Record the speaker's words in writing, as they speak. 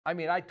I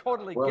mean, I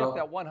totally get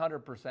that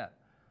 100%.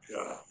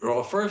 Yeah.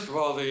 Well, first of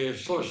all, the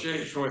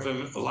association with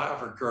the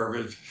Laffer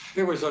curve,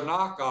 it was a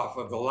knockoff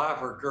of the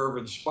Laffer curve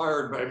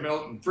inspired by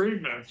Milton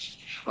Friedman's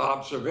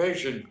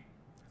observation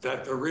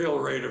that the real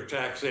rate of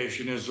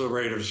taxation is the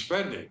rate of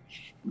spending.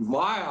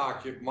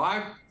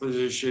 My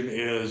position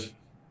is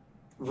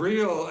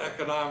real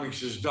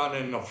economics is done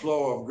in the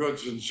flow of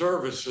goods and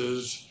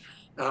services.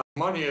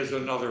 Money is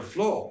another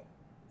flow.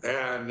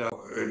 And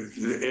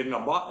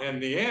in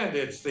the end,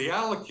 it's the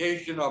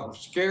allocation of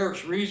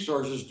scarce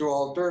resources to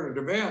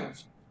alternative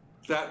ends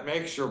that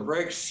makes or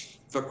breaks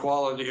the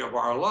quality of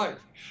our life.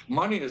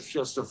 Money is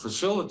just a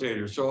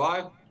facilitator. So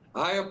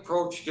I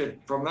approached it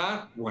from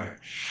that way.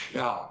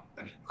 Now,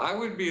 I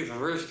would be the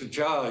first to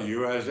tell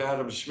you, as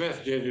Adam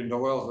Smith did in The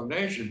Wealth of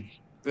Nations,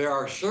 there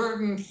are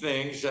certain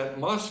things that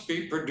must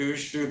be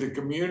produced through the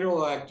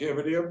communal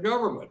activity of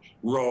government: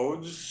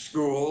 roads,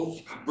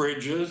 schools,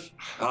 bridges,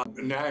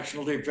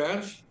 national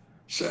defense.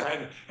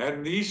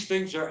 And these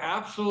things are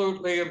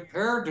absolutely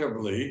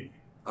imperatively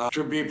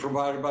to be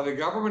provided by the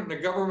government. And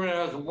the government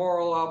has a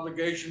moral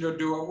obligation to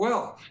do it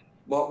well.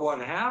 But what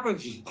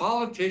happens is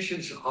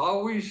politicians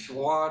always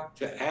want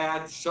to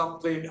add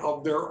something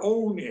of their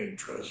own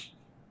interest.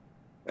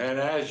 And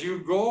as you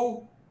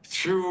go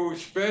through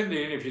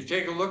spending, if you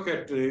take a look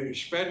at the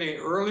spending,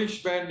 early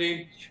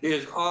spending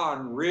is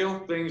on real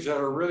things that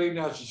are really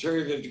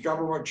necessary that the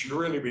government should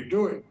really be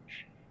doing.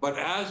 But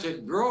as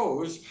it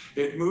grows,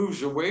 it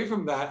moves away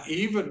from that,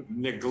 even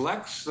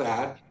neglects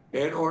that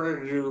in order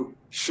to do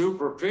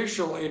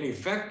superficial,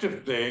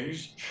 ineffective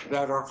things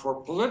that are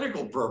for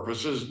political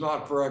purposes,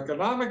 not for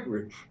economic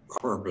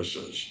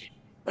purposes.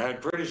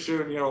 And pretty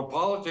soon,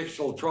 politics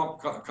will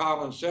trump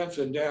common sense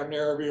in damn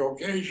near every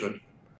occasion.